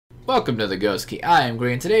Welcome to the Ghost Key. I am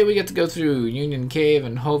Green. Today we get to go through Union Cave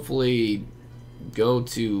and hopefully go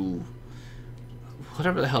to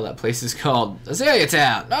whatever the hell that place is called. Azalea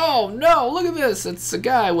Town. Oh no, look at this. It's a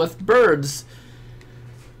guy with birds.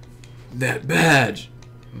 That badge.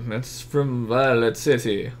 That's from Violet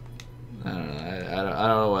City. I don't know. I don't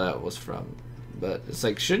know where that was from. But it's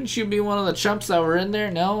like, shouldn't you be one of the chumps that were in there?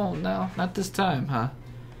 No, not this time, huh?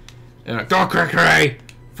 And like, don't cray,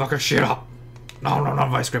 fuck her shit up. No,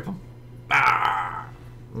 vice grip him. Ah,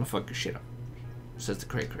 I'm gonna fuck your shit up. Says the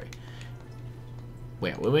cray.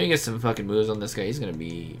 Wait, when we get some fucking moves on this guy, he's gonna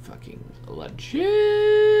be fucking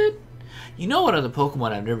legit. You know what other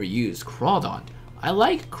Pokemon I've never used? Crawdaunt. I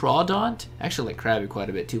like Crawdaunt. Actually, I like Krabby quite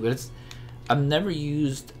a bit too, but I've never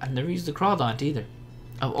used the Crawdaunt either.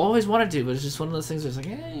 I've always wanted to, but it's just one of those things where it's like,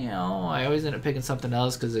 you know, I always end up picking something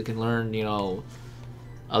else because it can learn, you know,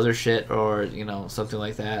 other shit or, you know, something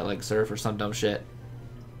like that, like Surf or some dumb shit.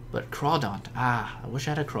 But Crawdaunt, I wish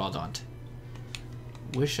I had a Crawdaunt.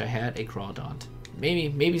 Wish I had a Crawdaunt.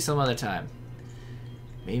 Maybe some other time.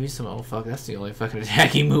 Maybe some, oh fuck, that's the only fucking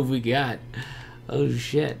attacking move we got. Oh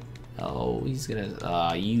shit. Oh, he's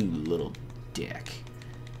gonna, you little dick.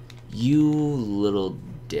 You little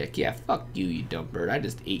dick. Yeah, fuck you, you dumb bird. I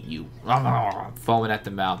just ate you. Foaming at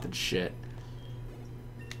the mouth and shit.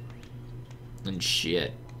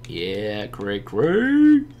 Yeah, cray.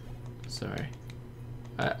 Sorry.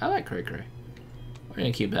 I like cray. We're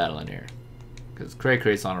gonna keep battling here. Because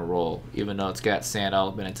cray's on a roll, even though it's got sand all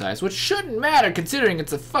up in its eyes. Which shouldn't matter considering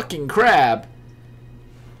it's a fucking crab.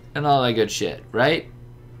 And all that good shit, right?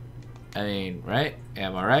 I mean, right?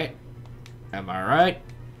 Am I right?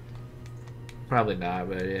 Probably not,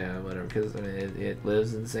 but yeah, whatever. Because I mean, it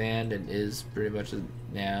lives in sand and is pretty much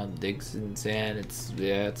digs in sand.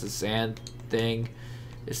 It's a sand thing.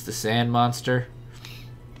 It's the sand monster.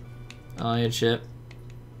 All that shit.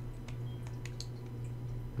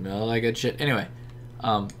 No, that good shit. Anyway,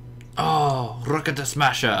 oh, Rocket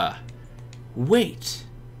Smasher. Wait.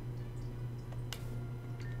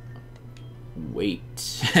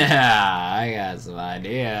 I got some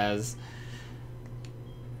ideas.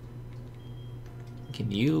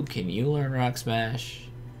 Can you learn Rock Smash?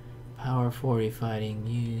 Power 40 fighting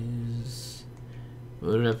use.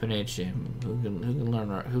 Boot it up and HM. Who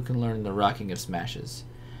can learn the rocking of smashes?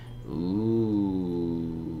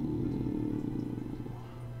 Ooh.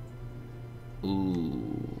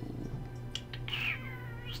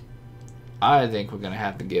 I think we're gonna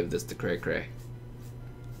have to give this to Cray.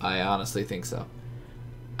 I honestly think so.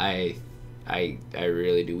 I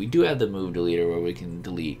really do. We do have the move deleter where we can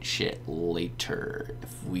delete shit later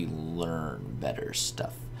if we learn better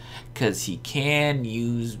stuff. Cause he can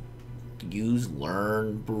use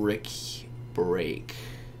learn brick break.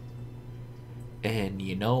 And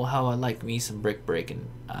you know how I like me some brick breaking.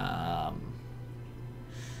 Goddamn.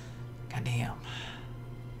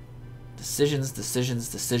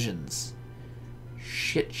 Decisions.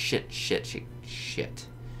 Shit. Should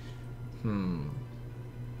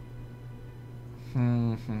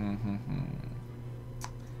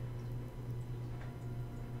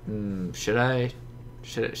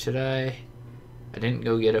I? I didn't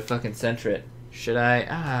go get a fucking Sentret. Should I?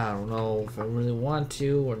 I don't know if I really want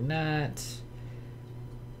to or not.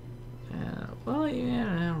 Well,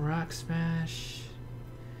 yeah, Rock Smash.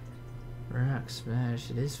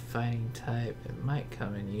 It is fighting type. It might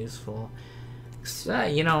come in useful.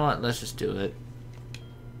 You know what? Let's just do it.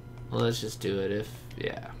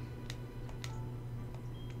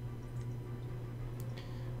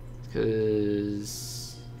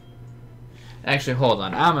 Cause actually, hold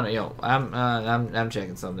on. I'm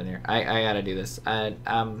checking something here. I gotta do this.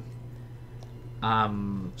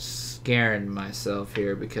 I'm scaring myself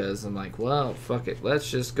here because I'm like, well, fuck it. Let's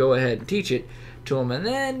just go ahead and teach it to him, and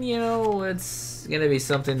then, you know, it's gonna be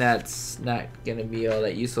something that's not gonna be all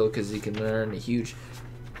that useful because he can learn a huge.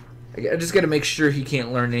 I just gotta make sure he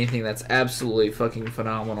can't learn anything that's absolutely fucking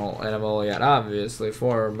phenomenal, and I've only got obviously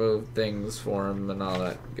 4 move things for him and all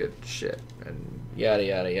that good shit, and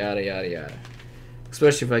yada.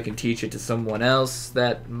 Especially if I can teach it to someone else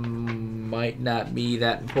that might not be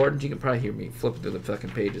that important. You can probably hear me flipping through the fucking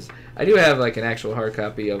pages. I do have like an actual hard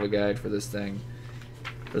copy of a guide for this thing,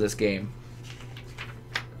 for this game.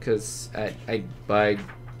 Because I buy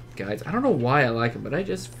guides. I don't know why I like them, but I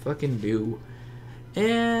just fucking do.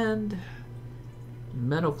 And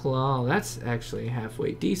Metal Claw, that's actually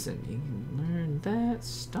halfway decent. You can learn that.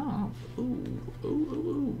 Stomp.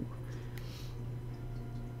 Ooh.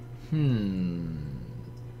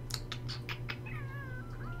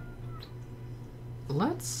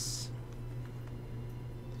 Let's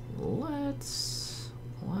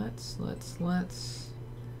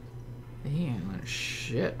He ain't learned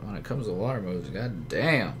shit when it comes to water moves. God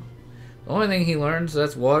damn. The only thing he learns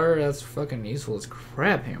that's water that's fucking useful is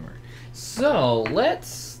crab hammer. So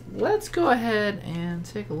let's go ahead and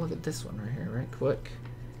take a look at this one right here, right quick.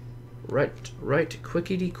 Right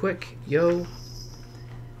quickity quick, yo.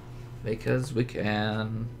 Because we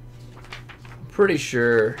can. I'm pretty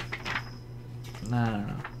sure. No.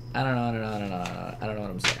 I don't know what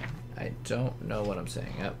I'm saying. I don't know what I'm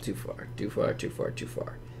saying. Up too far.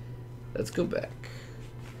 Let's go back.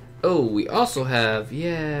 Oh, we also have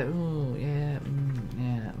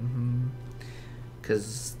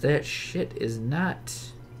because that shit is not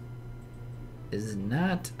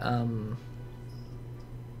oh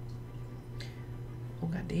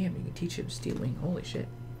god damn, you can teach him Steel Wing. Holy shit.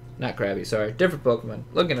 Not Krabby, sorry. Different Pokemon.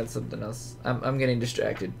 Looking at something else. I'm getting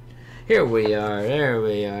distracted. Here we are. There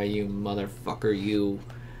we are, you motherfucker.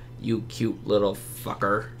 You cute little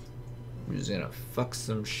fucker. I'm just gonna fuck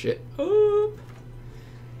some shit up.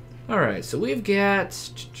 Alright, so we've got...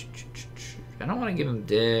 I don't want to give him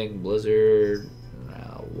Dig, Blizzard,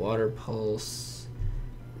 Water Pulse.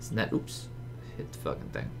 Isn't that... Oops. Hit the fucking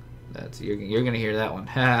thing. That's you're gonna hear that one.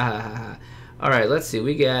 Ha ha ha. Alright, let's see.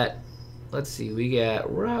 We got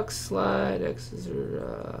Rock Slide, X's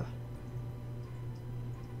or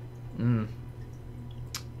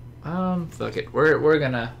fuck it. We're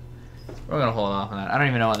gonna hold off on that. I don't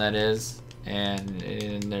even know what that is. And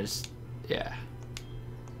there's yeah.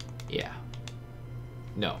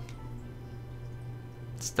 No.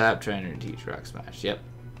 Stop trying to teach Rock Smash. Yep.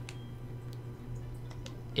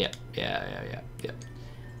 Yeah.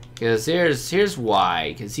 Because here's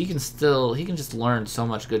why. Because he can just learn so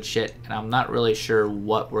much good shit, and I'm not really sure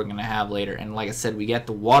what we're gonna have later. And like I said, we get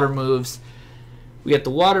the water moves. We get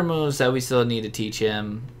the water moves that we still need to teach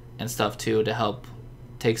him and stuff too to help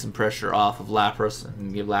take some pressure off of Lapras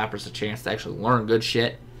and give Lapras a chance to actually learn good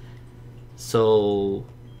shit. So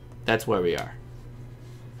that's where we are.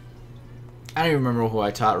 I don't even remember who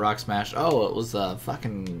I taught Rock Smash. Oh, it was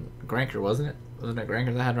fucking Granker, wasn't it? Wasn't it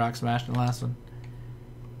Granker that had Rock Smash in the last one?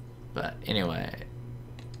 But anyway,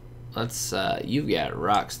 let's you've got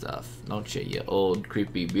rock stuff, don't you old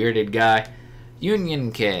creepy bearded guy?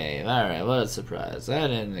 Union Cave. Alright, what a surprise. I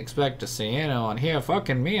didn't expect to see anyone here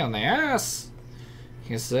fucking me on the ass.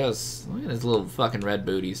 He says, look at his little fucking red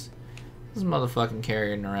booties. This motherfucking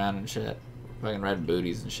carrying around and shit. Fucking red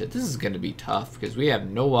booties and shit. This is gonna be tough because we have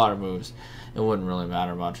no water moves. It wouldn't really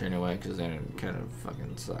matter much anyway because they kind of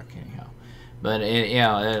fucking suck anyhow. But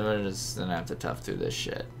we're just gonna have to tough through this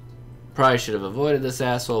shit. Probably should have avoided this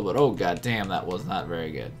asshole, but oh god damn, that was not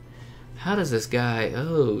very good. How does this guy...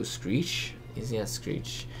 Oh, Screech. He's got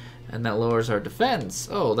Screech. And that lowers our defense.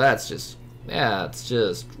 Oh, that's just... Yeah, it's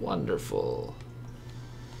just wonderful.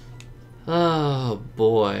 Oh,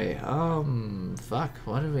 boy. Fuck.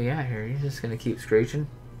 What do we got here? You're just gonna keep screeching?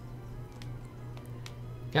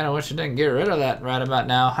 Kinda wish I didn't get rid of that right about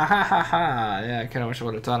now. Ha ha ha ha. Yeah, I kinda wish I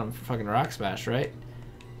would have taught him fucking Rock Smash, right?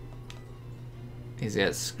 He's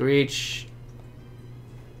got Screech.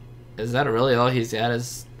 Is that really all he's got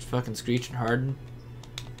is fucking Screech and Harden?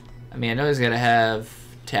 I mean, I know he's got to have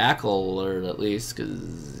Tackle, or at least,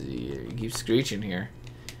 because he keeps screeching here.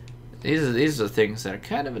 These are things that are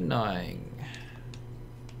kind of annoying.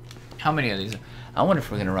 How many of these? I wonder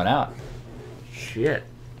if we're going to run out. Shit.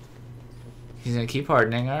 He's going to keep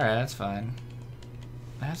hardening. Alright, that's fine.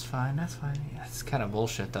 That's fine. Yeah, it's kind of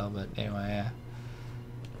bullshit, though, but anyway, yeah.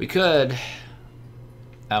 We could...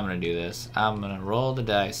 I'm gonna do this. I'm gonna roll the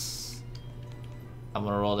dice. I'm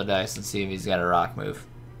gonna roll the dice and see if he's got a rock move.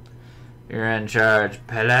 You're in charge,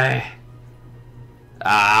 Pele.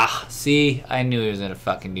 Ah, see? I knew he was gonna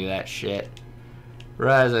fucking do that shit.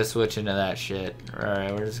 Right as I switch into that shit.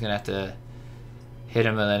 Alright, we're just gonna have to hit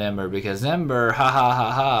him with an Ember because Ember, ha ha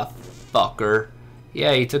ha ha, fucker.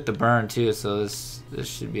 Yeah, he took the burn too, so this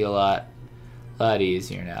should be a lot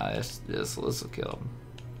easier now. This will kill him.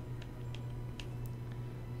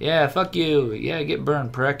 Yeah, fuck you. Yeah, get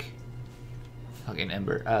burned, prick. Fucking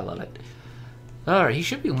Ember. I love it. Alright, he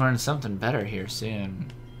should be learning something better here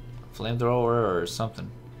soon. Flamethrower or something.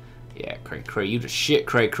 Yeah, Cray. You the shit,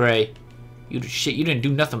 Cray. You the shit. You didn't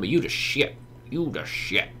do nothing, but you the shit. You the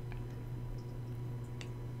shit.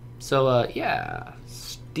 So, yeah.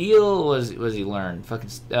 Steel was he learned. Fucking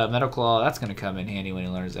Metal Claw, that's gonna come in handy when he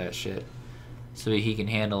learns that shit. So he can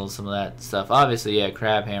handle some of that stuff. Obviously, yeah,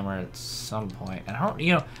 Crab Hammer at some point. And I don't,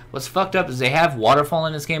 you know, what's fucked up is they have Waterfall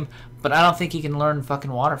in this game, but I don't think he can learn fucking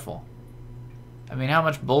Waterfall. I mean, how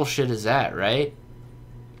much bullshit is that, right?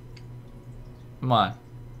 Come on.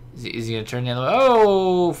 Is he gonna turn the other way?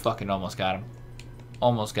 Oh, fucking almost got him.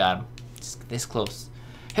 Almost got him. Just this close.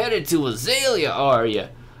 Headed to Azalea, are ya?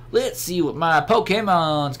 Let's see what my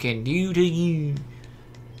Pokemons can do to you.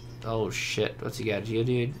 Oh shit, what's he got,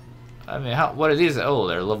 Geodude? I mean, what are these? Oh,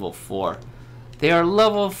 they're level 4. They are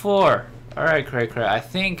level 4. Alright, Cray.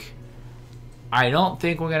 I don't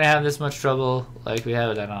think we're gonna have this much trouble like we have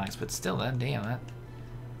with Dynamics, but still, damn,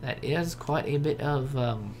 that is quite a bit of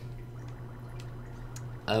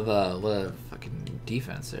fucking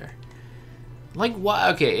defense there. Like,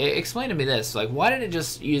 why? Okay, explain to me this. Like, why didn't it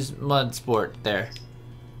just use Mud Sport there?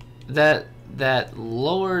 That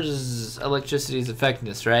lowers electricity's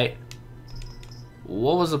effectiveness, right?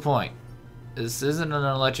 What was the point? This isn't an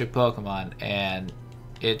electric Pokemon, and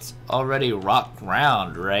it's already rock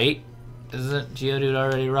ground, right? Isn't Geodude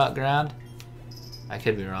already rock ground? I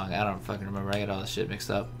could be wrong. I don't fucking remember. I get all this shit mixed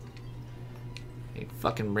up. He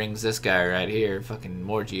fucking brings this guy right here. Fucking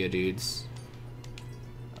more Geodudes.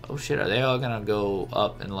 Oh shit, are they all gonna go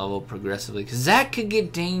up in level progressively? Because that could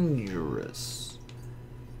get dangerous.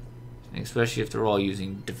 Especially if they're all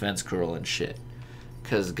using defense curl and shit.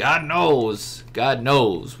 Because God knows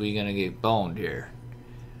we're gonna get boned here.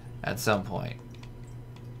 At some point.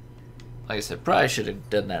 Like I said, probably should have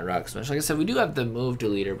done that rock smash. Like I said, we do have the move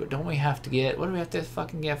deleter, but don't we have to get... What do we have to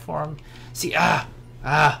fucking get for him? See,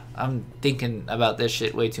 I'm thinking about this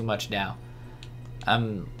shit way too much now.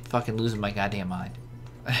 I'm fucking losing my goddamn mind.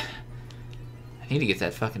 I need to get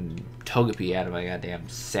that fucking Togepi out of my goddamn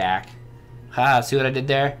sack. See what I did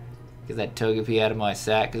there? Get that Togepi out of my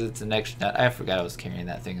sack, because it's an extra nut. I forgot I was carrying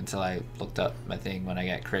that thing until I looked up my thing when I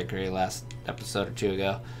got Cray last episode or 2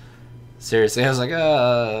 ago. Seriously, I was like,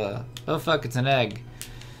 oh fuck, it's an egg.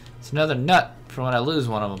 It's another nut for when I lose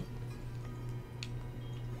one of them.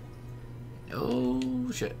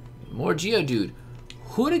 Oh shit. More Geodude.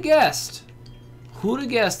 Who'd have guessed? Who'd have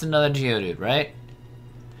guessed another Geodude, right?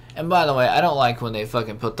 And by the way, I don't like when they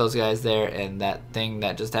fucking put those guys there and that thing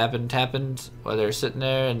that just happened, where they're sitting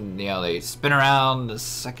there and, you know, they spin around the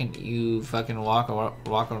second you fucking try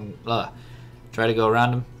to go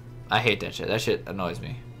around them. I hate that shit. That shit annoys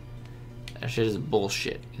me. That shit is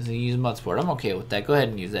bullshit. Because you use Mud Sport. I'm okay with that. Go ahead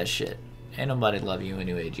and use that shit. Ain't nobody love you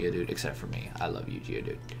anyway, Geodude, except for me. I love you,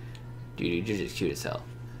 Geodude. Dude, you're just cute as hell.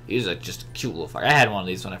 He's like just a cute little fucker. I had one of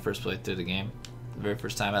these when I first played through the game. The very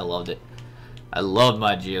first time, I loved it. I loved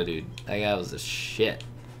my Geodude. That guy was the shit.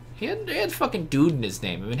 He had fucking dude in his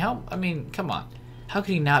name. I mean, come on. How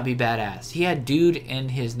could he not be badass? He had dude in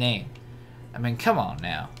his name. I mean, come on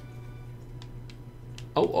now.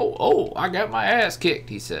 Oh, I got my ass kicked,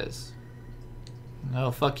 he says.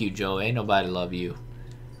 Oh, fuck you, Joe. Ain't nobody love you.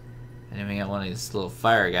 And then we got one of these little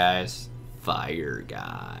fire guys. Fire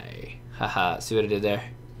guy. Haha, see what I did there?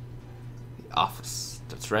 The office.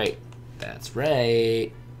 That's right. That's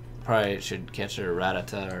right. Probably should catch a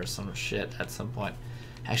Rattata or some shit at some point.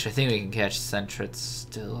 Actually, I think we can catch Sentret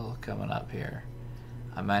still coming up here.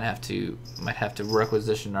 I might have to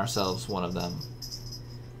requisition ourselves one of them.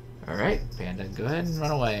 Alright, Panda, go ahead and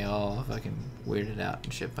run away, all fucking weirded out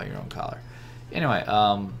and shit by your own collar. Anyway,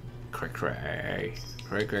 cray.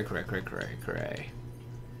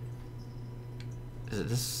 Is it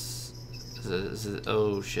this? Is it,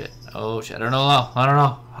 oh shit. I don't know.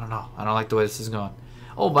 I don't like the way this is going.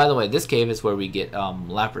 Oh, by the way, this cave is where we get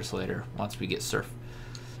Lapras later, once we get Surf.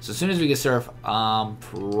 So as soon as we get Surf, I'm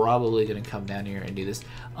probably going to come down here and do this.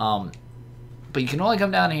 But you can only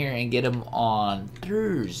come down here and get them on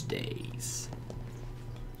Thursdays.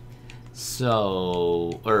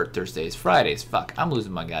 So, or Thursdays, Fridays. Fuck, I'm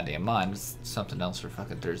losing my goddamn mind. It's something else for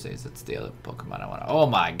fucking Thursdays. That's the other Pokemon I want to... Oh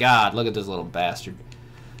my god, look at this little bastard.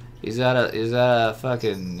 He's got a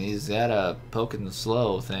poking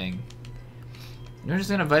slow thing. We're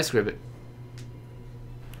just gonna Vice Grip it.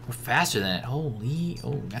 We're faster than it. Holy,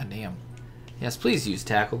 oh goddamn. Yes, please use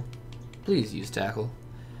Tackle. Please use Tackle.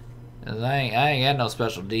 'Cause I ain't got no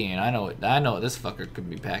special D, and I know what this fucker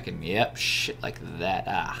could be packing. Yep, shit like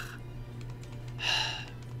that.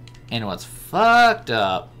 And what's fucked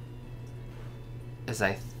up is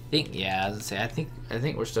I think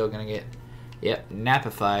we're still gonna get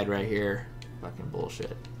napified right here. Fucking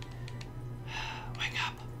bullshit. Wake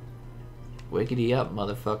up. Wakey up,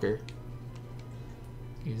 motherfucker.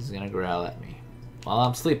 He's gonna growl at me while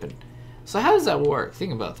I'm sleeping. So how does that work?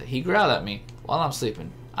 Think about that. He growled at me while I'm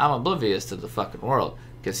sleeping. I'm oblivious to the fucking world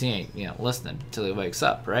because he ain't, listening until he wakes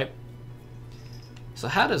up, right? So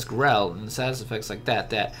how does growl and status effects like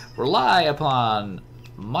that rely upon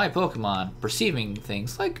my Pokemon perceiving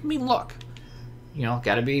things like mean look?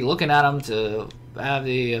 Gotta be looking at them to have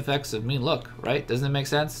the effects of mean look, right? Doesn't it make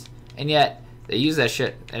sense? And yet they use that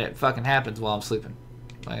shit and it fucking happens while I'm sleeping.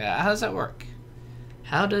 Like, how does that work?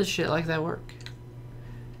 How does shit like that work?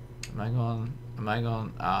 I'm going the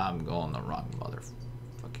wrong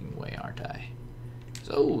motherfucking die.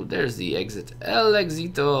 So, there's the exit. El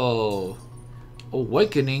exito.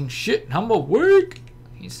 Awakening. Shit, I'm awake,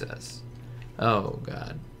 he says. Oh,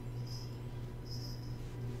 God.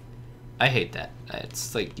 I hate that.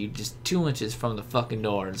 It's like you just 2 inches from the fucking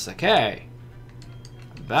door and it's like, hey,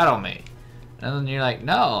 battle me. And then you're like,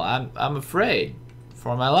 no, I'm afraid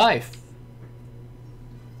for my life.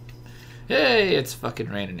 Hey, it's fucking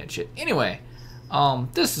raining and shit. Anyway,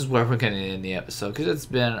 this is where we're gonna end the episode because it's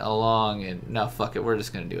been a long and no, fuck it, we're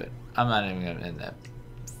just gonna do it. I'm not even gonna end that.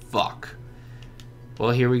 Fuck.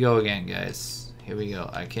 Well, here we go again, guys. Here we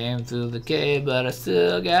go. I came through the cave, but I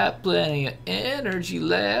still got plenty of energy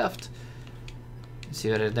left. See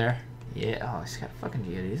what I did there? Yeah. Oh, he's got fucking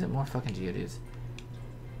geodudes. More fucking geodudes.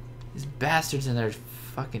 These bastards in there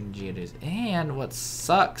fucking geodudes. And what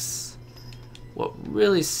sucks, what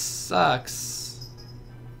really sucks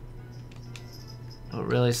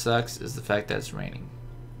is the fact that it's raining.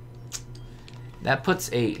 That puts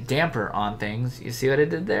a damper on things. You see what I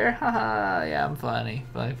did there? Haha, yeah, I'm funny.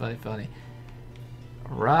 Funny.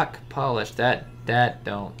 Rock polish. That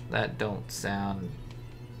don't sound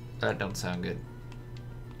good.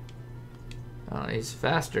 Oh, he's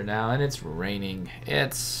faster now, and it's raining.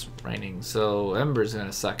 It's raining, so Ember's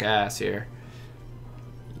gonna suck ass here.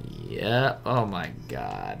 Yeah. Oh my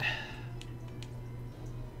God.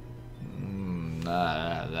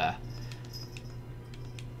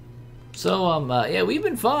 So yeah, we've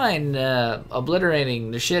been fine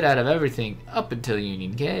obliterating the shit out of everything up until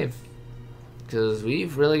Union Cave, because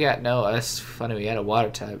we've really got no. That's funny. We had a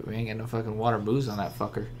water type, but we ain't got no fucking water booze on that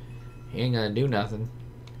fucker. He ain't gonna do nothing.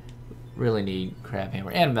 Really need Crab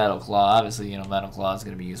Hammer and Metal Claw. Obviously, you know, Metal Claw is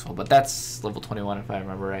going to be useful, but that's level 21 if I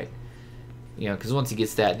remember right. You know, because once he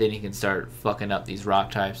gets that, then he can start fucking up these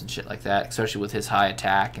rock types and shit like that, especially with his high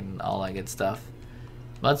attack and all that good stuff.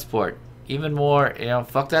 Mud Sport, even more, you know,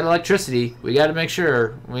 fuck that electricity. We got to make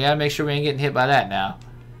sure. We got to make sure we ain't getting hit by that now.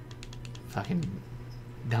 Fucking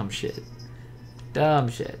dumb shit. Dumb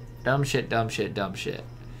shit. Dumb shit, dumb shit, dumb shit.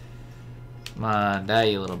 Come on, die,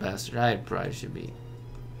 you little bastard. I probably should be.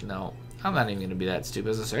 No, I'm not even going to be that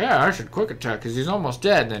stupid. I say, yeah, I should quick attack because he's almost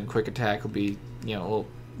dead. And then quick attack will be, you know, will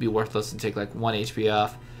be worthless and take like 1 HP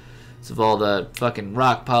off. So of all the fucking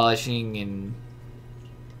rock polishing and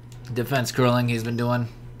defense curling he's been doing.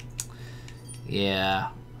 Yeah.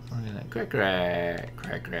 We're going to crack. I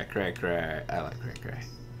like crack.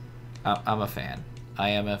 I'm a fan. I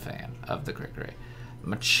am a fan of the crack.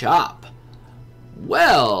 Machop.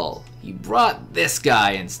 Well, he brought this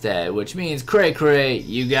guy instead, which means Cray,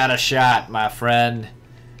 you got a shot, my friend.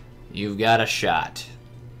 You've got a shot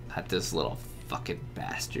at this little fucking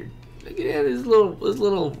bastard. Look at him, his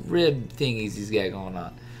little rib thingies he's got going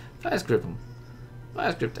on. Vice grip him.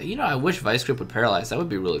 Vice grip. You know, I wish Vice grip would paralyze. That would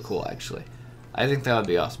be really cool, actually. I think that would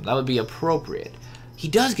be awesome. That would be appropriate. He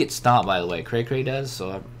does get stomped, by the way. Cray does,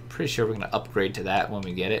 so I'm pretty sure we're gonna upgrade to that when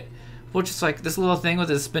we get it. Which is like this little thing with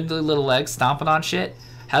his spindly little legs stomping on shit.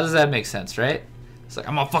 How does that make sense, right? It's like,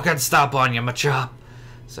 I'm gonna fucking stomp on you, Machop.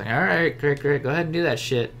 It's like, alright, great, go ahead and do that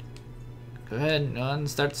shit. Go ahead and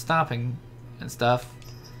start stomping and stuff.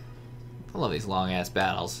 I love these long ass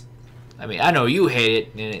battles. I mean, I know you hate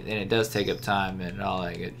it, and it does take up time and all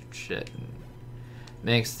that good shit. And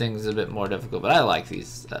makes things a bit more difficult, but I like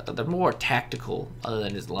these. They're more tactical, other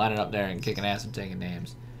than just lining up there and kicking ass and taking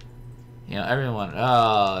names. You know, everyone.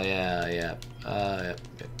 Oh yeah. Yep.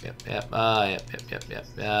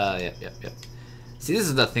 See, this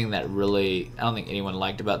is the thing that really I don't think anyone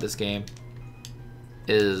liked about this game.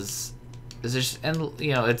 Is just, and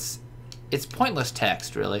you know, it's pointless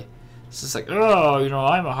text really. It's just like, oh, you know,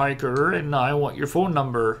 I'm a hiker and I want your phone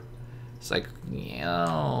number. It's like, you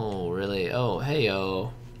know, really. Oh, hey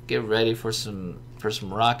yo, get ready for some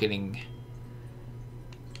rocketing.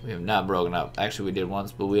 We have not broken up. Actually, we did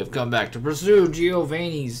once, but we have come back to pursue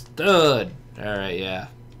Giovanni's thud. Alright, yeah.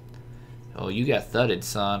 Oh, you got thudded,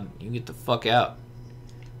 son. You get the fuck out.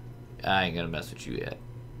 I ain't gonna mess with you yet.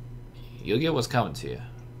 You'll get what's coming to you.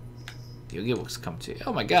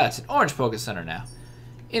 Oh my god, it's an orange Poké Center now.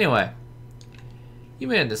 Anyway, you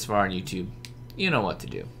made it this far on YouTube. You know what to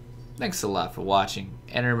do. Thanks a lot for watching.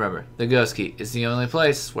 And remember, the Ghost Key is the only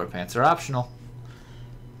place where pants are optional.